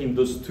 after taking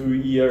those 2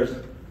 years,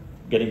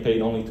 getting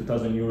paid only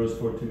 2,000 euros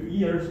for 2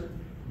 years,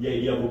 the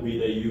idea would be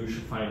that you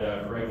should find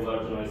a regular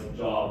journalistic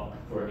job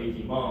for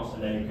 18 months,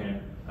 and then you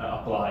can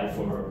apply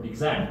for the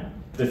exam.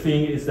 The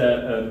thing is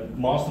that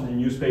most of the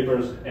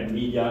newspapers and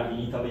media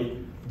in Italy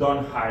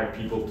don't hire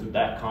people to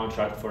that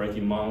contract for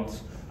 18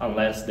 months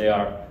unless they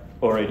are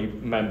already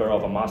member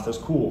of a master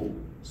school.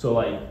 So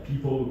like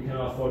people who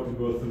cannot afford to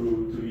go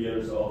through 2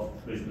 years of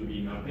basically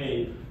being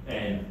unpaid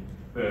and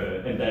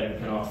then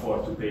cannot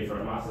afford to pay for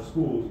a master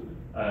school,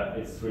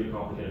 it's really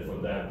complicated for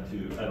them to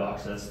have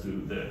access to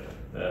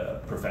the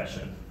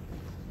profession.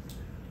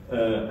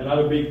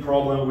 Another big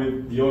problem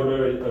with the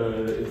order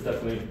is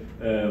definitely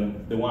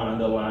the one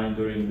underlined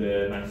during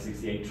the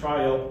 1968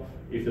 trial.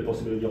 If the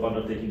possibility of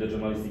undertaking the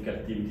journalistic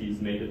activity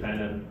is made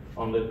dependent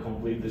on the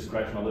complete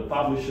discretion of the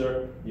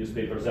publisher,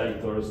 newspapers,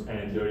 editors,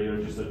 and the already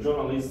registered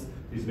journalists,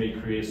 this may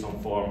create some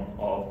form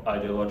of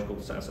ideological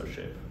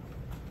censorship.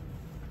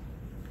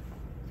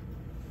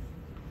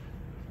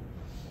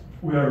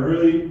 We are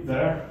really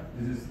there.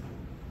 This is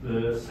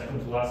the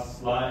second to last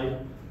slide,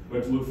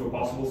 where to look for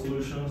possible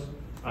solutions.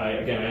 I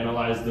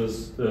analyzed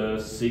those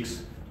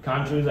 6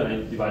 countries and I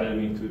divided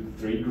them into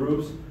 3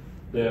 groups.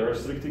 The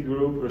restricted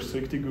group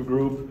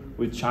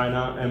with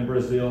China and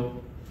Brazil,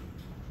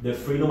 the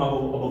freedom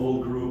above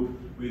all group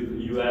with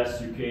US,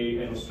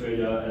 UK, and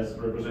Australia as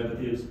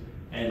representatives,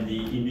 and the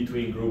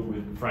in-between group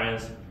with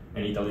France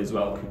and Italy as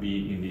well could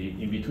be in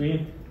the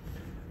in-between.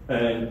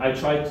 And I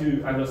tried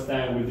to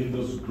understand within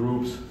those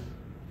groups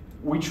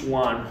which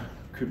one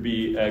could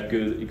be a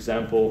good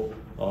example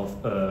of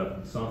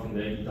something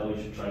that Italy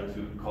should try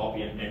to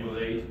copy and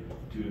emulate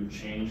to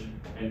change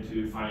and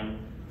to find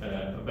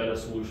a better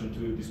solution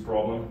to this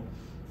problem.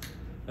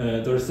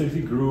 The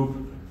restricted group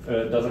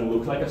doesn't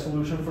look like a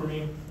solution for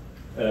me.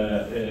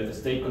 The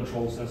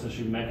state-controlled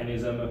censorship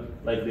mechanism,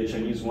 like the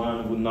Chinese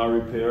one, would not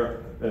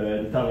repair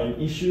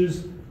Italian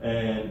issues,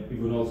 and it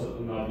would also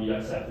not be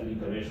accepted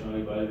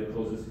internationally by the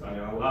closest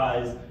Italian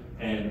allies.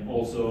 And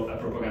also, a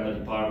propaganda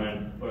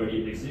department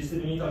already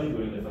existed in Italy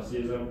during the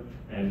fascism,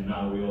 and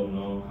now we all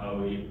know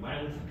how it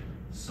went.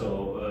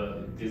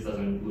 So this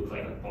doesn't look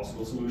like a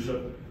possible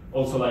solution.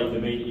 Also, like the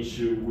main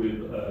issue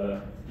with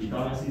the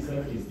Italian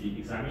system is the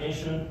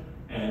examination,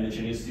 and the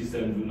Chinese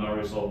system would not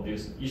resolve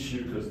this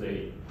issue because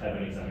they have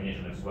an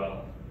examination as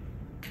well.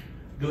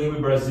 Dealing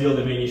with Brazil,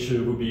 the main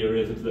issue would be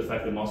related to the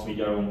fact that most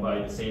media are owned by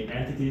the same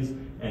entities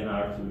and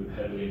are too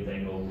heavily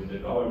entangled with the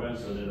government,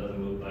 so that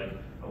doesn't look like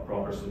a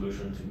proper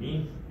solution to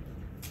me.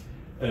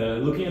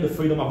 Looking at the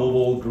freedom above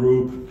all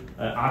group,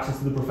 access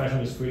to the profession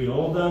is free in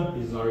all of them.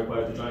 It is not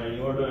required to join any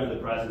order, and the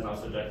press is not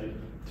subjected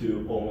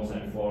to almost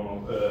any form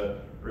of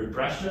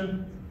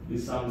repression.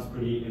 This sounds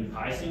pretty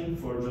enticing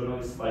for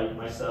journalists like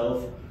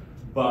myself,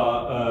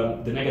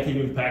 but the negative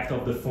impact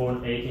of the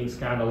phone hacking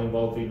scandal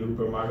involving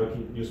Rupert Murdoch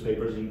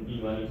newspapers in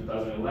England in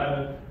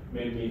 2011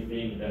 made me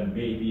think that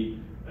maybe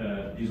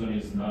this one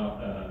is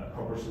not a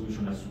proper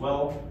solution as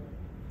well.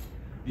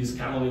 This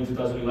scandal in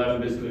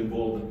 2011 basically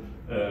involved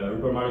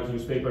Rupert Murdoch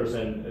newspapers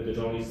and the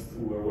journalists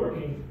who were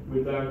working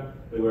with them.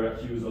 They were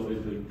accused of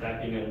basically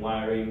tapping and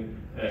wiring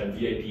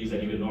VIPs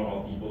and even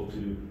normal people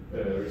to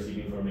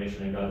receive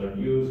information and gather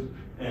news.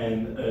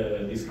 And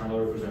this scandal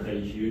represented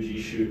a huge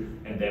issue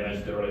and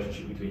damaged the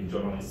relationship between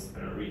journalists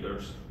and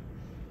readers.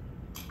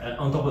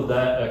 On top of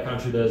that, a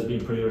country that has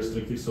been pretty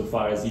restrictive so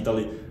far as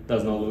Italy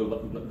does not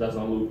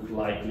look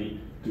likely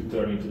to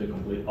turn into the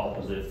complete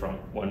opposite from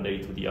one day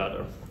to the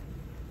other.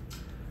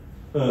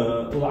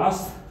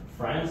 Last,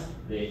 France,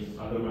 the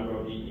other member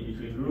of the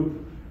in-between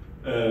group.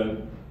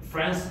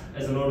 France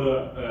has an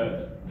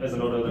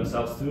order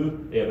themselves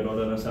too. They have an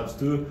order themselves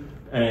too,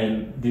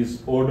 and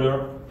this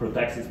order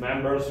protects its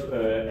members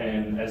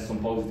and has some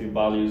positive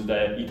values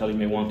that Italy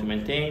may want to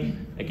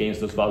maintain against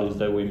those values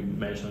that we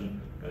mentioned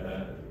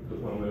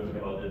when we were talking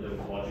about the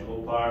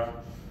ecological part.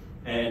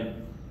 And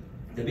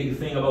the big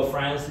thing about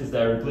France is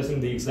that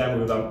replacing the exam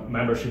with a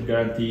membership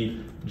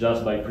guarantee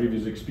just by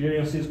previous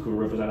experiences could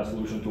represent a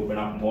solution to open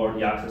up more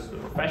the access to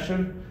the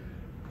profession,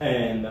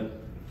 and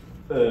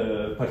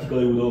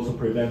particularly would also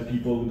prevent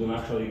people who don't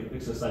actually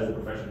exercise the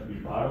profession to be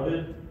part of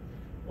it.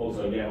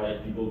 Also, again,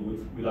 like people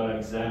without an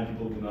exam,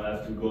 people do not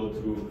have to go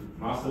through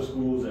master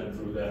schools and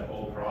through that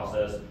whole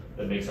process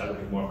that makes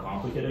everything more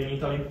complicated in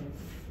Italy.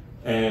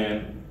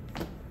 And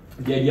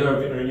the idea of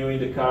renewing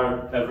the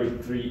card every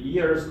 3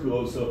 years could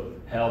also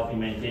help in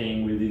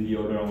maintaining within the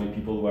order only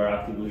people who are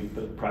actively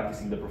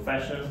practicing the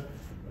profession.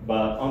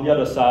 But on the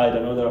other side,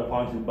 an order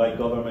appointed by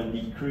government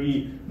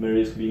decree may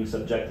risk being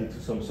subjected to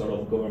some sort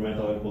of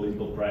governmental and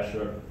political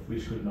pressure,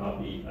 which could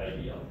not be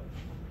ideal.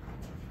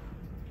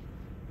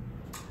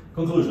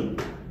 Conclusion.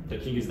 The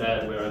king is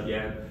dead, we're at the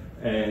end.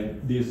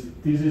 And this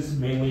thesis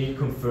mainly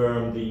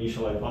confirmed the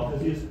initial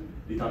hypothesis.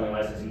 The Italian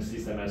licensing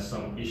system has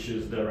some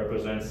issues that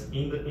represents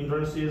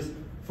hindrances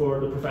for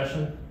the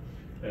profession.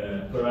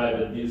 To arrive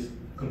at this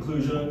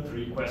conclusion,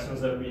 3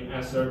 questions have been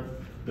answered.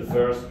 The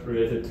first,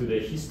 related to the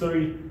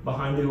history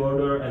behind the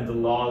order and the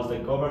laws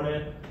that govern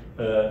it,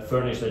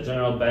 furnished a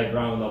general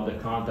background of the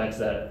context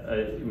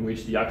in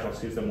which the actual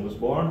system was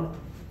born.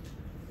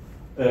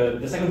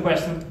 The second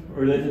question,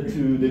 related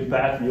to the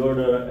impact the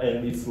order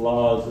and its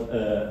laws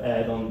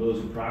had on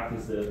those who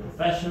practice the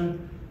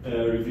profession,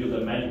 revealed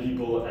that many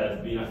people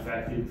have been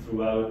affected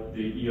throughout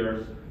the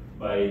years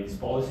by its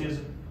policies.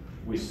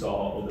 We saw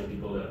all the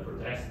people that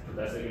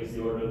protested against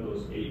the order,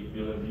 those 8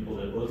 million people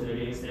that voted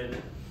against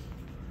it.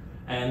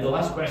 And the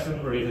last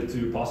question, related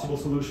to possible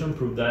solution,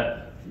 proved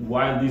that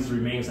while this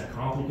remains a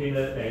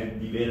complicated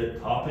and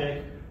debated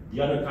topic, the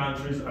other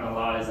countries and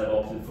allies have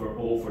opted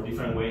for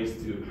different ways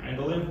to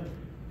handle it.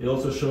 It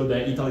also showed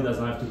that Italy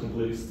doesn't have to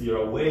completely steer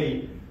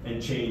away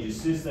and change its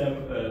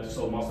system to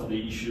solve most of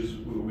the issues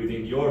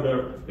within the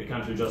order. The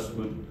country just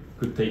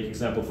could take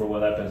example for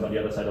what happens on the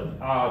other side of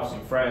the Alps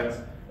in France,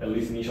 at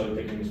least initially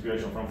taking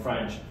inspiration from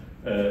French,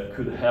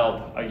 could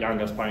help a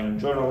young aspiring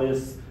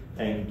journalist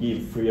and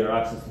give freer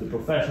access to the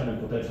profession and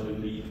potentially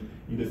lead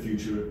in the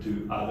future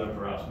to other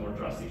perhaps more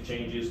drastic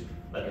changes,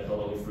 like a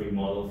totally free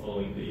model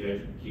following the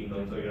United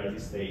Kingdom to the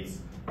United States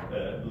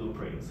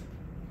blueprint.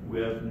 We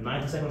have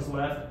 90 seconds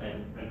left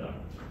and done.